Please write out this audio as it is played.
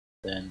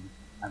then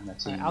I'm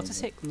not seeing Alright, I'll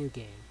just anything. hit new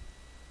game.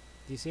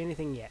 Do you see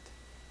anything yet?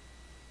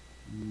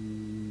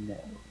 No.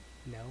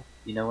 No?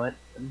 You know what?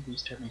 Let me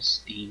restart my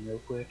Steam real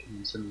quick and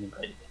then send me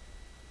invite again.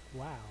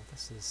 Wow,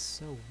 this is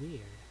so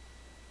weird.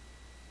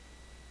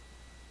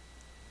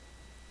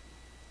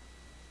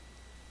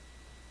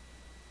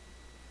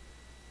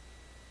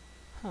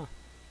 Huh.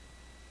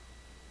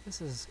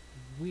 This is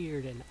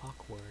weird and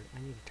awkward. I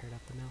need to turn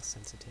up the mouse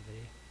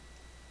sensitivity.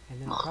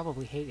 And then I'll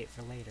probably hate it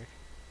for later.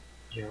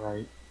 You're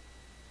right.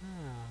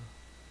 Oh.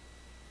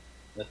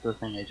 That's the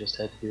thing I just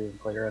had to do in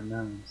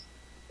PlayerUnknown's.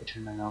 I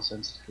turned my mouse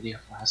sensitivity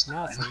up last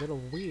Now time. it's a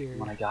little weird.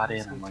 When I got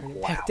in, I'm like, turn it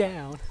wow. back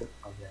down.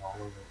 I'll get all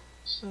over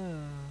this.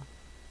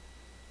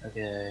 Oh.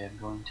 Okay, I'm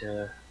going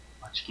to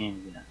watch the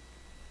game again.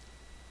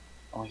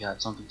 Oh my god,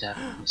 something's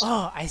happening this time.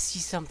 Oh, I see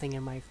something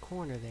in my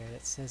corner there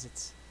that says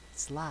it's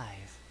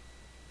live.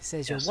 It says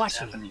Yes, you're it's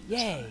watching. happening this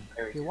Yay! time.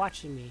 Very You're good.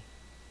 watching me.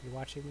 You're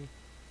watching me?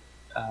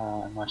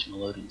 I'm watching a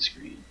loading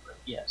screen, but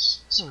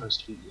yes, it's supposed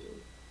to be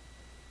you.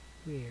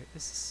 Weird.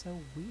 This is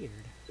so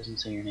weird. It doesn't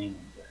say your name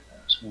in there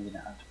though, so maybe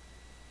not.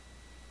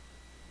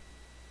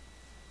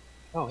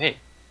 Oh, hey.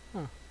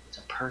 Huh. It's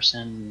a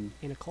person.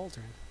 In a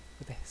cauldron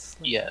with a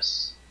slit.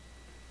 Yes.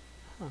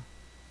 Huh.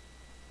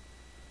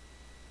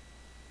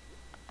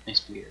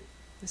 Nice beard.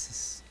 This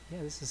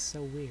is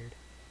so weird.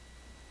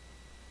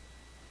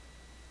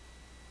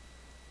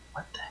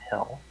 What the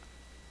hell?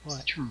 What? Is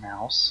that your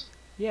mouse?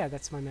 Yeah,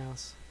 that's my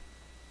mouse.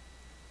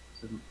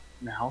 The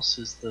mouse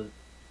is the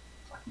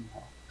fucking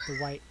hell.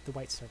 The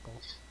white circle.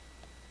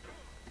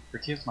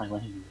 Forgive my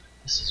language.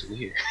 This is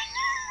weird.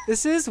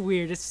 This is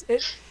weird.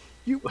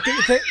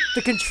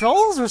 The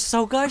controls were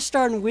so gosh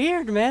darn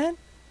weird, man.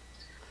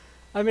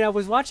 I mean, I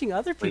was watching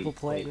other people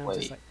play, and I was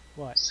just like,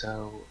 what?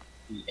 So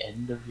the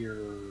end of your,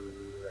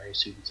 I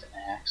assume it's an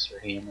axe or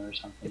hammer or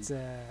something. It's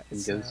a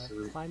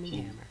climbing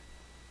hammer.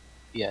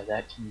 Yeah,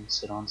 that can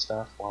sit on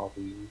stuff while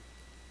the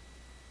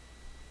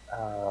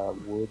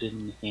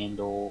wooden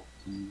handle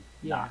can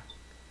not.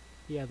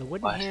 Yeah, the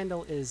wooden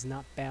handle is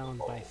not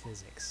bound by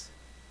physics.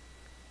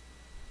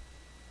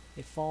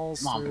 It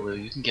falls Come on, through. Blue,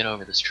 you can get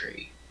over this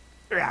tree.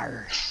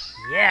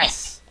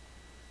 Yes!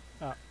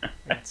 Oh, I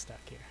got stuck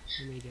here.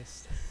 Let me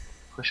just...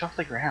 Push off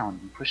the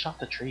ground. You pushed off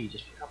the tree,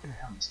 just pick up the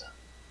ground and stuff.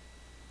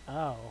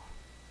 Oh.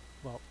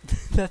 Well,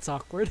 that's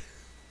awkward.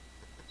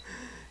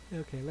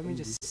 Okay, let me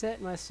just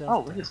set myself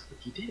Oh, down. look,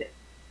 you did it.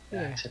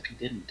 Yeah. Except you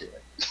didn't do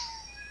it.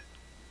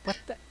 What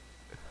the...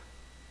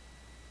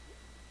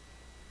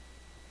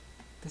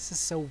 This is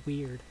so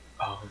weird.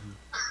 I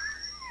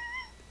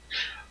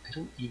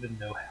don't even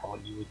know how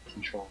you would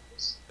control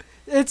this.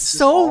 It's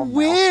so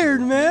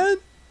weird, man!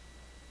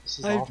 This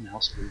is all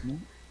mouse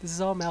movement? This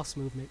is all mouse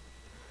movement.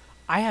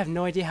 I have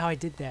no idea how I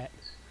did that.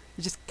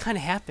 It just kind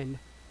of happened.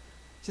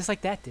 Just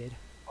like that did.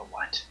 Oh,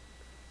 what?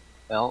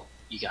 Well,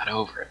 you got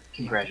over it.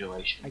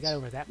 Congratulations. I got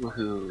over that part.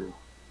 Woohoo.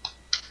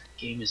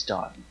 Game is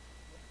done.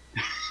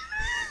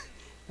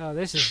 Oh,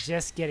 this is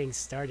just getting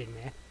started,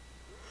 man.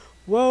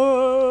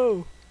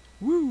 Whoa!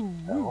 Woo!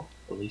 Well,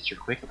 at least you're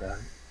quick about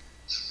it.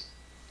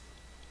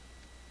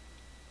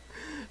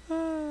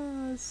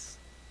 It's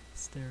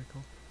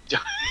hysterical.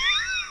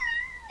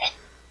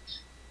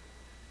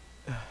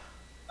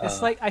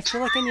 It's like, I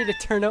feel like I need to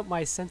turn up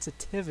my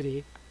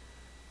sensitivity.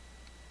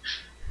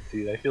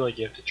 Dude, I feel like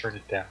you have to turn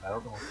it down. I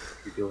don't know what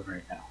you're doing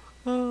right now.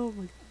 Oh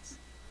my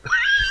god.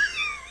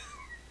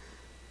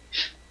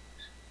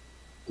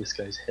 This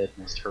guy's head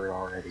must hurt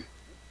already.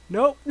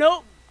 Nope,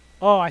 nope!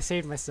 Oh, I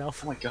saved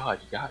myself. Oh my god,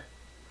 you got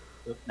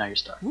it. Oop, now you're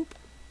stuck. Whoop.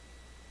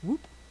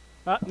 Whoop.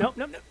 Nope,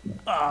 nope, nope.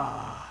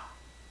 Ah.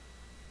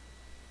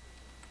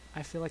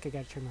 I feel like I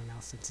gotta turn my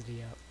mouse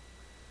sensitivity up.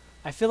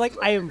 I feel like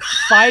I am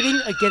fighting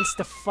against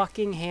the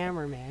fucking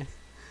hammer, man.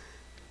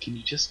 Can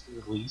you just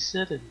release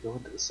it and go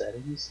into the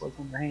settings like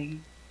when you're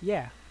hanging?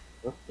 Yeah.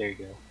 Oh, there you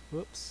go.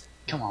 Whoops.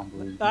 Come on,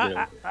 Blue. You can get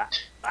over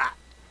it.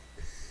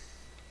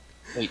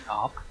 Wait,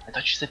 up? I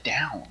thought you said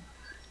down.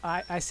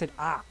 I said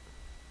ah.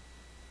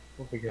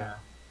 Oh my god.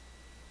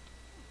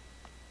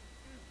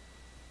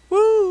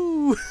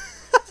 Woo!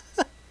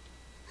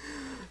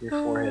 Your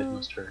forehead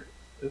must hurt.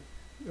 Oop.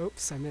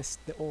 Oops, I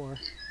missed the ore.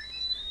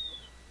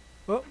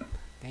 Oh,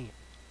 dang it.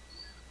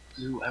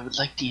 Blue, I would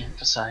like to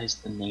emphasize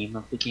the name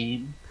of the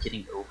game,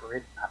 getting over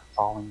it, not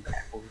falling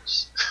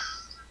backwards.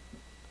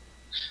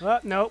 Oh,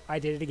 nope, I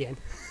did it again.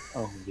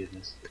 Oh my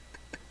goodness.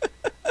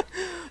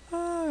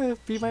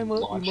 Be my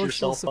Launch emotional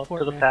yourself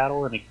support, up to the man.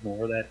 paddle and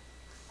ignore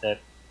that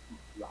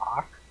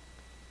rock.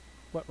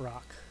 What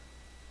rock?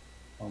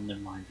 Oh, never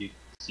mind.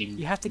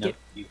 You have to nope, get...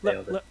 You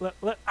failed it.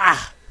 Look.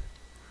 Ah!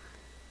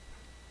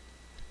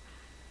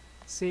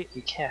 See?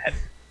 You cat.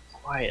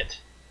 Quiet.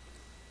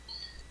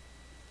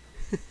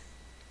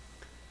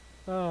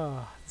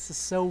 Oh, this is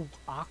so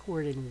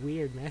awkward and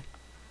weird, man.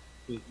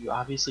 You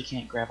obviously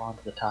can't grab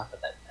onto the top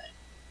of that thing.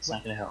 It's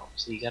not gonna help.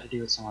 So you gotta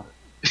do it some other.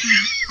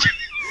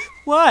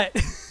 What?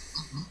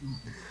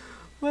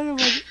 What am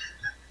I...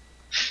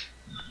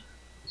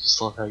 I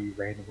just love how you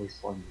randomly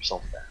flung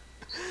yourself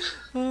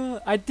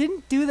down. I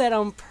didn't do that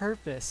on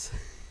purpose.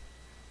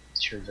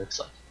 It sure looks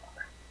like you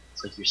are.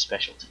 It's like your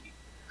specialty.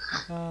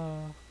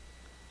 Oh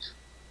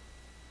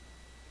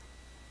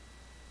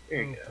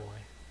There you go. boy.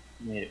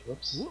 You made it.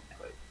 Whoops. Whoop.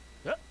 Wait.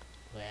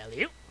 Well,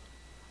 you.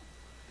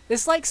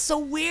 It's like so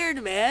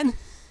weird, man.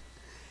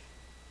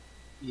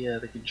 Yeah,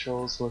 the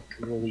controls look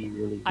really,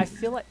 really weird. I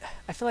feel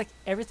like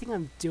everything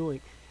I'm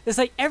doing. It's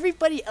like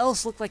everybody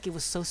else looked like it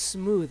was so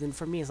smooth, and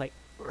for me, it's like,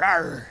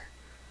 rawr.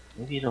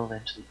 Maybe it'll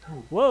eventually.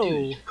 Oh, Whoa.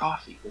 Dude, your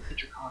coffee. Go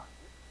get your coffee.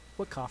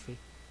 What coffee?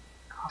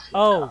 Coffee.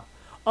 Oh,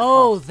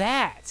 coffee.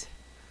 that.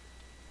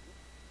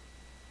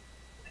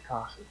 The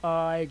coffee.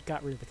 I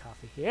got rid of the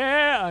coffee.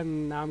 Yeah,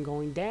 now I'm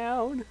going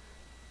down.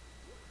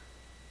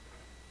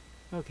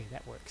 Okay,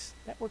 that works.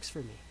 That works for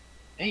me.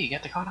 Hey, you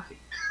got the coffee.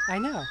 I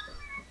know.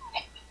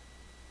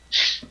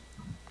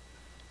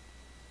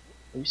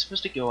 Are you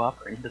supposed to go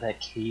up or into that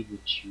cave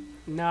with you?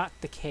 Not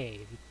the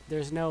cave.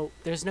 There's no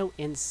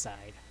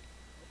inside.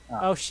 Oh.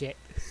 Oh shit.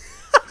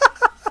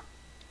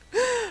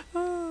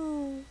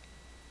 Oh.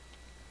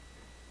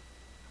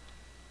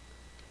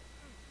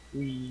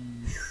 Whee.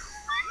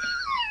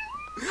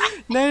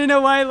 Now you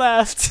know why I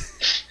left.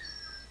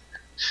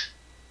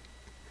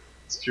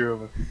 It's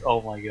true.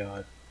 Oh my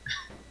god.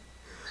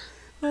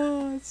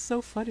 Oh, it's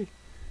so funny.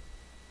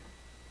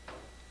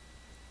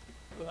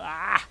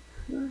 Ah.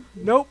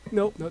 Nope,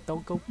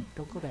 don't go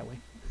that way.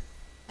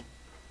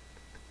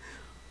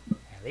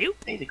 Hello?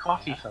 Hey, the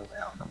coffee fell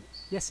down.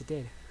 Yes, it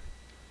did.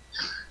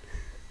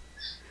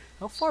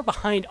 How far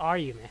behind are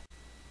you, man?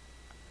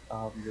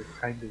 You're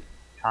kind of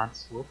can't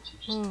switch. You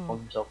just pull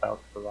yourself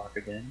out to the rock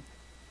again.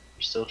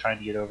 You're still trying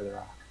to get over the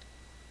rock.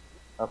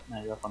 Up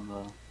now, you're up on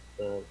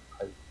the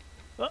pipe.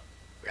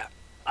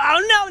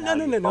 Oh no, Now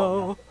no. you're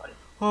falling off the pipe.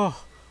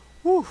 Oh,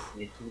 whew.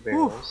 You need 2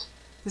 barrels.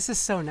 This is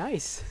so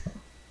nice.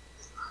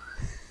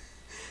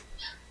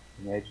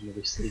 Imagine you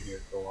were sitting here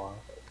for a while.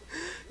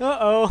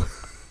 Uh-oh.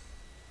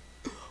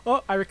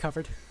 Oh, I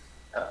recovered.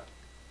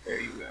 There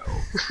you go.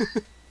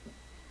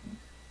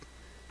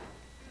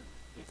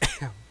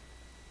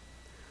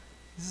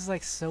 This is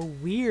like so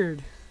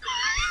weird.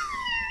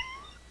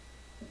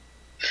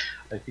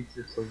 I think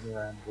you're floating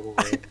around a little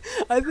bit.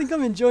 I think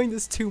I'm enjoying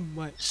this too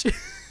much.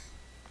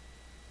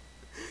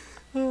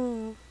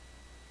 Oh.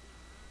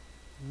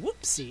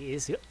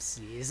 Whoopsies.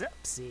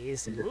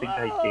 And I think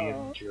I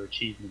damaged your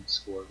achievement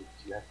score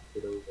because you have to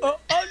get over it. Oh,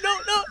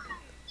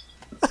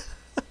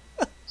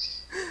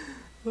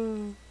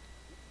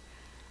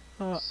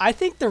 no. I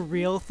think the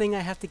real thing I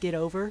have to get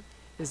over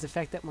is the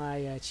fact that my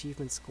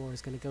achievement score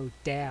is going to go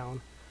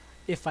down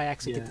if I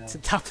actually get to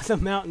the top of the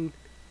mountain.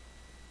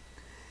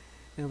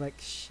 And I'm like,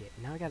 shit,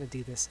 now I got to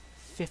do this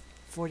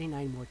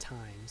 49 more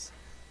times.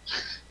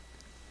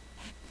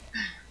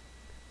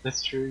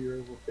 That's true, you're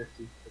over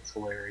 50. That's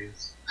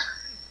hilarious.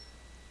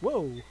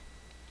 Whoa.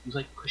 You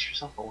like push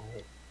yourself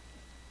away.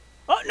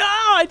 Oh no,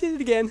 I did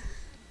it again.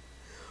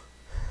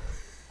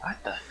 What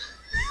the?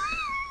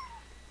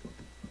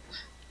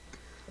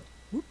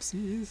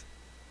 Whoopsies.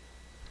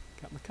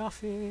 Got my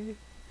coffee.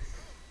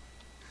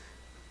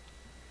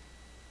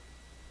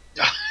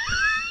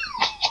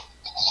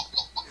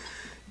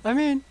 I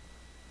mean,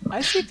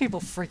 I see people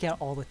freak out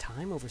all the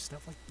time over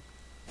stuff like,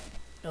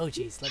 oh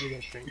jeez, let me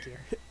get a drink here.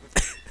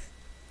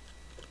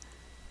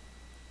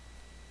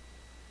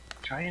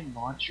 Try and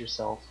launch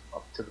yourself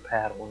up to the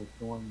paddle,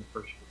 ignoring the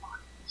first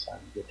rock inside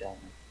and get down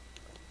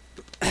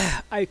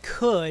there. I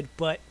could,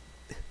 but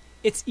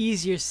it's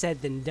easier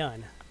said than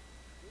done.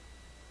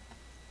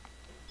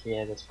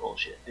 Yeah, that's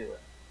bullshit. Do it.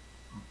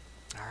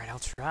 Alright, I'll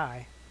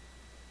try.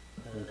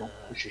 Don't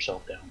push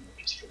yourself down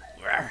there just for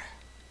that.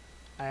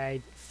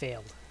 I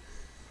failed.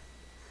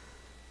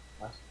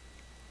 What?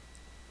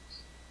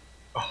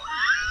 Oh.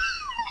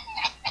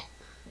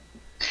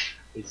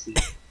 I see.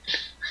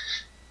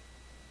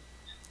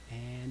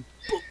 And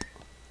boop.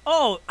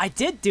 Oh, I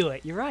did do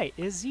it. You're right.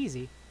 It is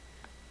easy.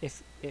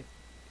 If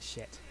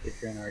shit.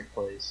 If you're in the right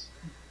place.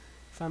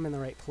 If I'm in the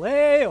right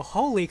play. Oh,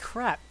 holy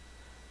crap.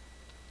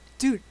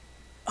 Dude.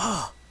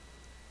 Oh.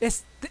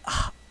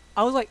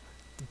 I was like,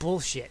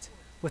 bullshit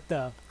with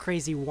the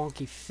crazy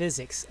wonky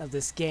physics of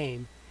this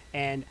game.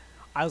 And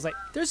I was like,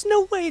 there's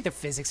no way the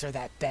physics are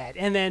that bad.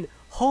 And then,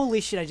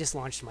 holy shit, I just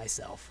launched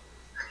myself.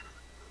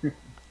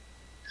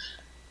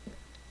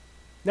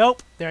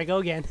 Nope. There I go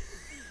again.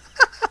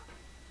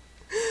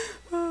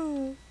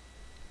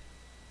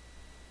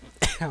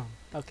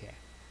 Okay.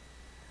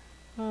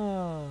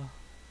 Oh.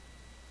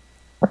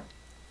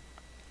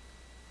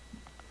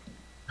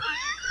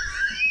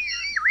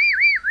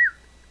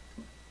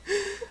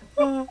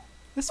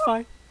 It's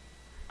fine.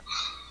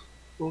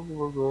 Oh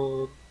my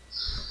god.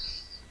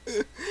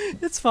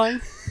 It's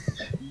fine.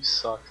 You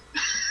suck.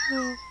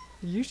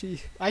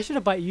 Usually, I should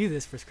have bought you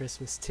this for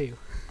Christmas too.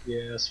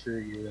 Yeah, screw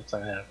you. That's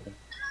not happening.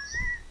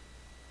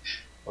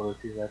 Although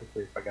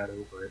theoretically, if I got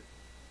over it,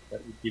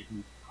 that would give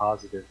me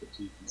positive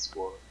achievement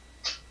score.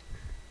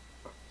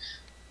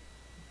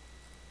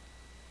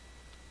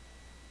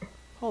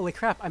 Holy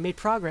crap, I made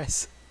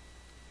progress.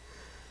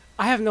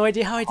 I have no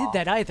idea how I did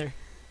that either.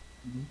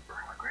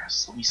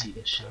 Progress. Let me see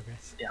this shit.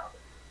 Progress. Down.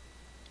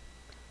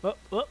 Oh,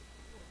 oh.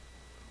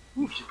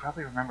 You should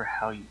probably remember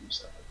how you do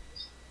stuff like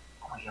this.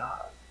 Oh my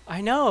god.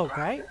 I know,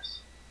 right? Practice.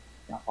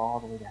 Now fall all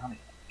the way down again.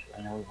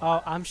 I know we Oh,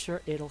 want I'm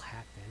sure it'll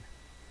happen.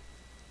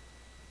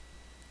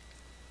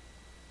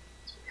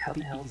 How It'll the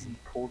be hell do easy. you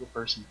pull the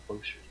person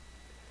closer?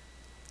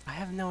 I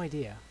have no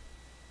idea.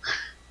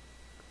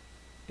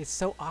 It's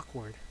so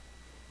awkward.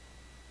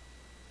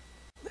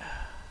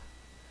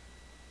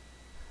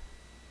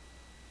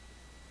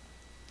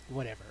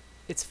 Whatever.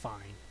 It's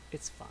fine.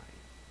 It's fine.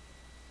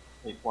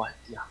 Wait, what?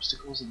 The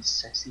obstacles in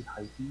sexy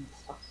hiking?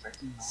 What the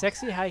freaking hell?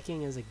 Sexy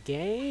hiking is a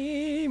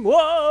game.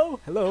 Whoa!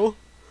 Hello.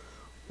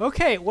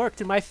 Okay, it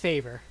worked in my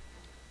favor.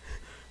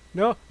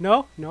 No.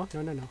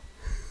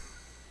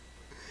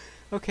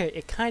 Okay,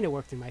 it kind of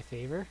worked in my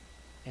favor,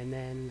 and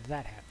then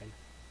that happened.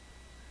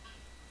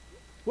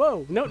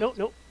 Whoa! No. Nope.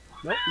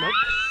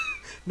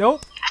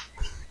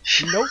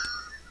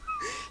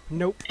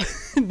 Nope.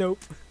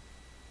 Nope.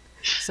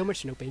 So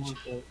much nopage.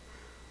 Okay.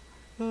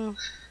 Oh.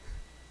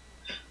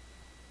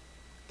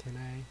 Can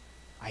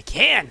I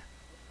can!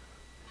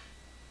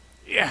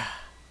 Yeah!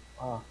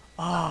 Oh,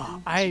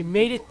 Oh, I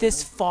made it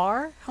this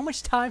far? How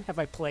much time have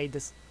I played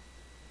this?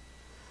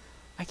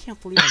 I can't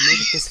believe I made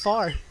it this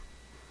far.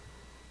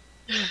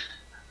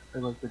 I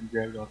like when you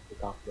grabbed onto the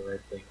top of the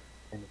red thing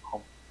and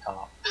pump the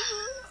top.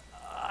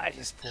 I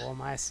just pull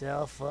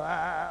myself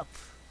up.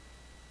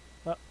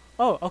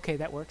 Oh, okay,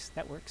 that works.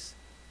 That works.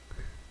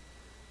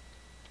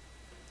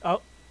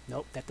 Oh,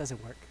 nope, that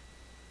doesn't work.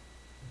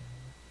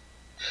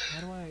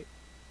 How do I...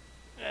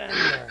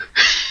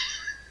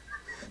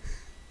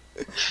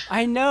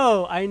 I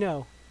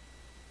know.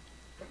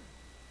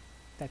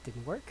 That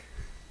didn't work.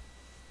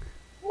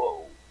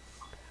 Whoa!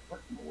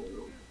 What in the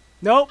world?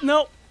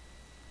 Nope.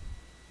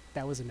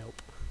 That was a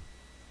nope.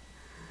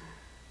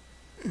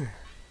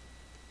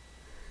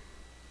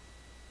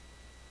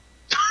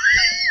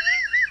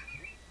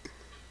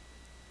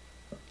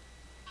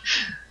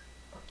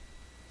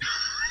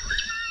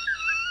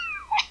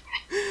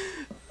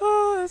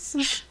 Oh,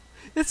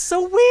 it's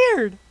so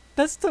weird.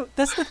 That's the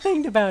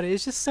thing about it.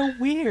 It's just so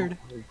weird.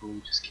 Really cool.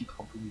 Just keep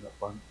humping the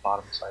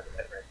bottom side of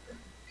that red thing.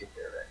 Get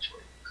there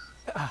eventually.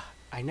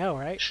 I know,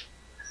 right?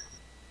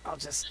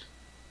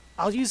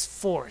 I'll use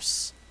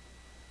force.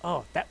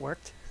 Oh, that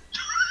worked.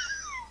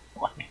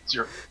 Why is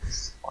your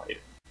slide?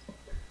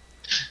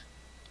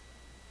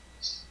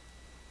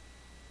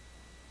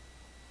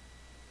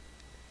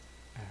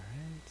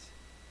 Alright.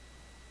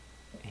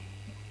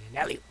 And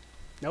alley.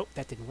 Nope,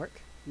 that didn't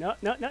work. No.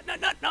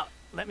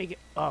 Let me get...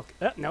 Oh,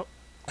 no.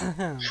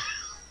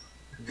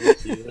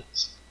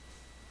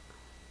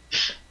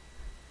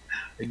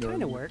 It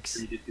kinda works.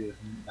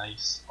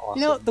 Nice,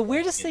 You know, awesome the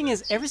weirdest thing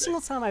is, it's every just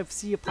single time I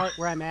see a part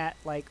where I'm at,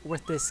 like,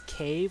 with this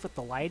cave with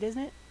the light,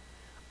 isn't it?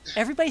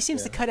 Everybody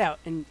seems to cut out,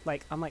 and,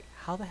 like, I'm like,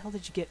 how the hell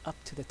did you get up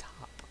to the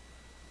top?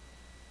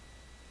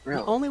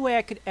 Really? The only way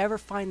I could ever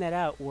find that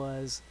out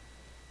was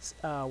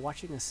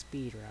watching a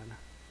speed run.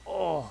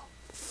 Oh,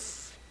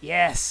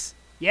 yes,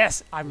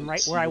 I'm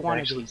right where I want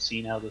to actually be.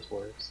 seen how this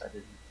works. I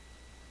didn't.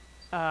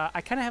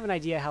 I kind of have an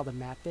idea how the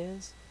map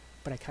is,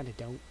 but I kind of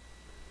don't.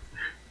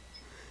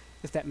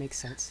 If that makes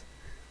sense.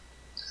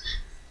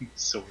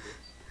 Sort of.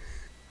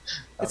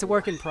 It's a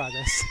work in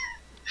progress.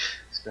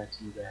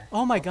 Scratching your back.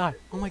 Oh my god,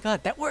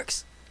 that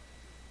works.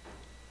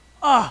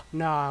 Oh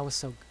no, I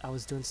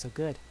was doing so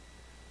good.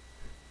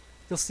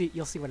 You'll see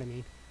what I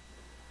mean.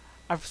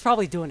 I was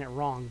probably doing it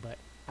wrong, but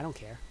I don't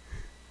care.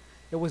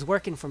 It was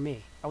working for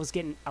me. I was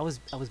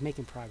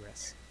making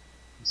progress.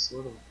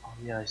 Sort of. Oh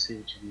yeah, I see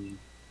what you mean.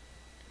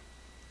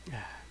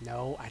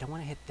 No, I don't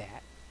want to hit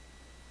that.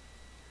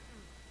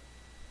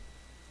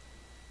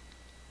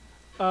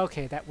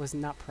 Okay, that was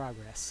not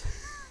progress.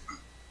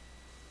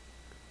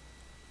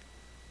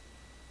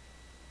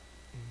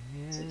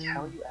 It's like,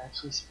 how are you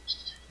actually supposed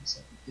to do this?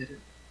 I don't get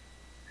it.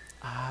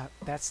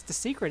 That's the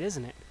secret,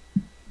 isn't it?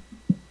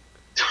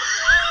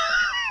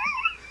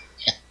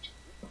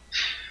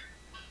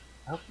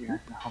 I hope you're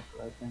not gonna hump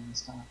the right thing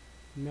this time.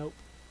 Nope.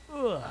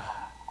 Ugh.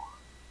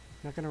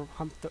 Not gonna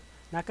hump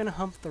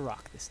the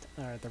rock this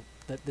time, or the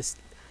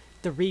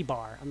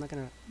rebar. I'm not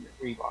gonna.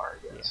 Rebar,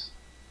 yes.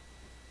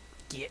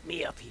 Yeah. Get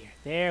me up here.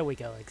 There we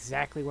go.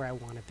 Exactly where I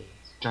want to be.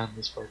 You've done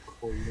this part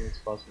before. You know it's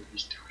possible.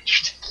 Just do it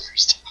the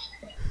first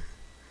time.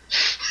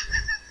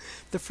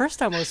 The first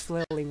time I was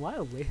flailing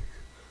wildly.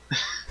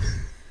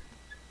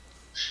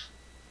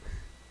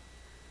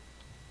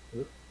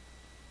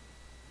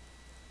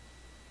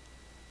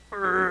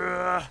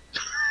 I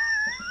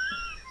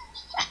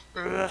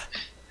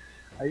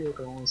would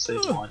almost say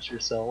launch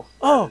yourself.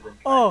 Oh, rather than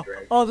try and drag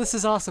yourself. this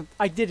is awesome.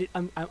 I did it.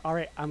 I'm all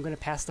right. I'm gonna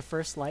pass the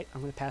first light.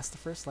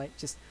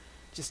 Just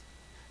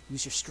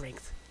use your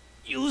strength.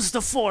 Use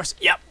the force.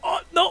 Yep.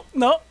 Oh no.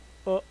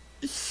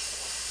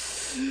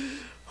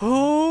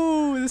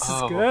 Oh, this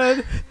is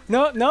good.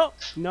 No.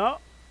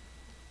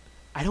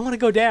 I don't want to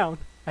go down.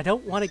 I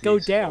don't want to go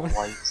down. The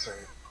lights are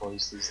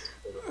places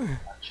to put it.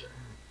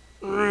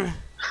 Gotcha.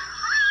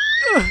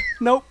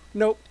 Nope.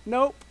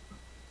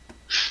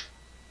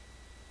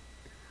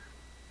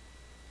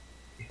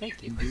 If Thank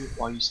If you. you can do it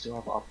while you still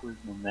have upward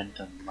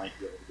momentum, you might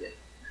be able to get it.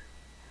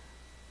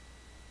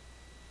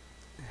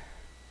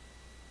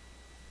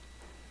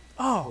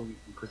 Oh! Or you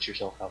can put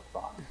yourself out the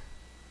bottom.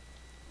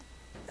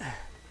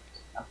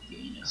 Out the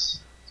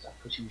anus. Stop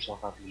pushing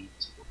yourself out the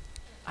anus.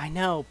 I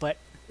know, but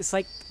it's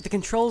like the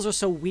controls are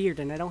so weird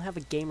and I don't have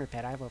a gamer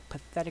pad. I have a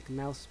pathetic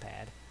mouse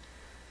pad.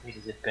 Wait,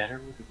 is it better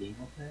with a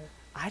gamer pad?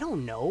 I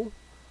don't know,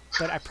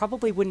 but I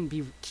probably wouldn't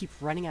keep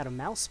running out of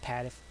mouse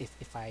pad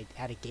if I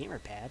had a gamer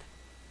pad.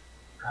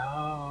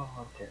 Oh,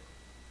 okay.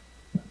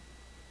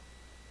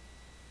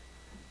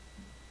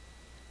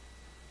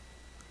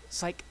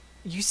 It's like,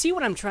 you see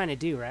what I'm trying to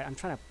do, right? I'm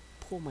trying to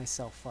pull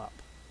myself up.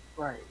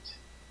 Right.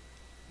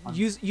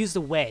 Use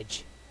the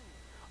wedge.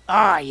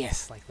 Ah,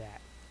 yes, like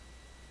that.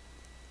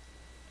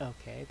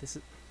 Okay, this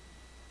is...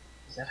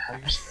 Is that how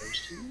you're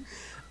supposed to?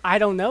 I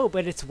don't know,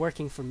 but it's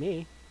working for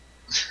me.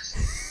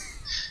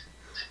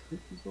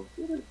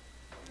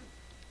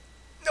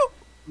 No!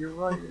 You're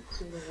right, it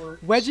sort of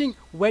works.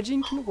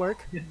 Wedging can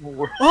work. It will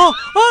work. Oh!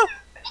 Oh!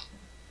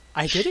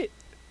 I did it.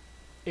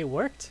 It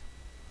worked.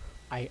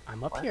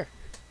 I'm up What? here.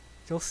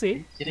 You'll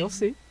see. You'll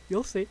see.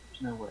 You'll see.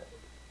 There's no way.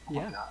 Oh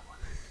Yeah. my god.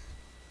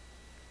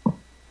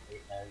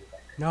 Wait, now you're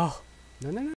back. No. No, no, no.